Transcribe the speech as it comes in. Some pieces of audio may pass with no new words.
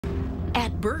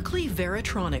At Berkeley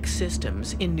Varitronics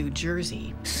Systems in New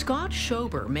Jersey, Scott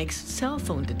Schober makes cell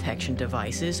phone detection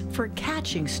devices for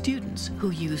catching students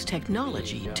who use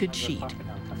technology to cheat.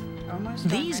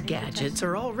 These gadgets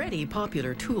are already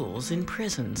popular tools in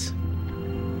prisons.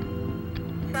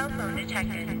 Cell phone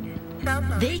detected.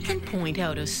 They can point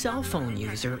out a cell phone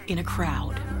user in a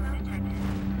crowd.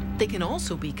 They can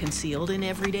also be concealed in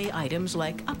everyday items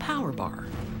like a power bar,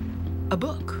 a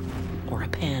book, or a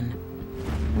pen.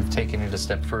 We've taken it a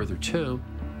step further too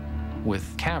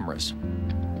with cameras.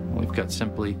 We've got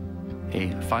simply a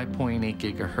 5.8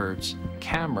 gigahertz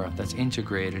camera that's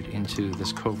integrated into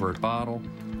this covert bottle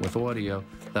with audio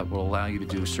that will allow you to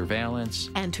do surveillance.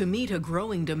 And to meet a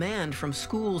growing demand from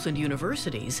schools and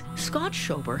universities, Scott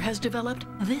Schober has developed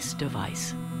this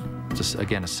device. It's,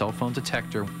 again, a cell phone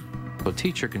detector. A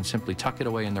teacher can simply tuck it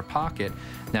away in their pocket.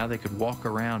 Now they could walk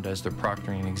around as they're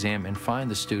proctoring an exam and find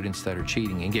the students that are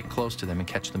cheating and get close to them and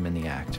catch them in the act.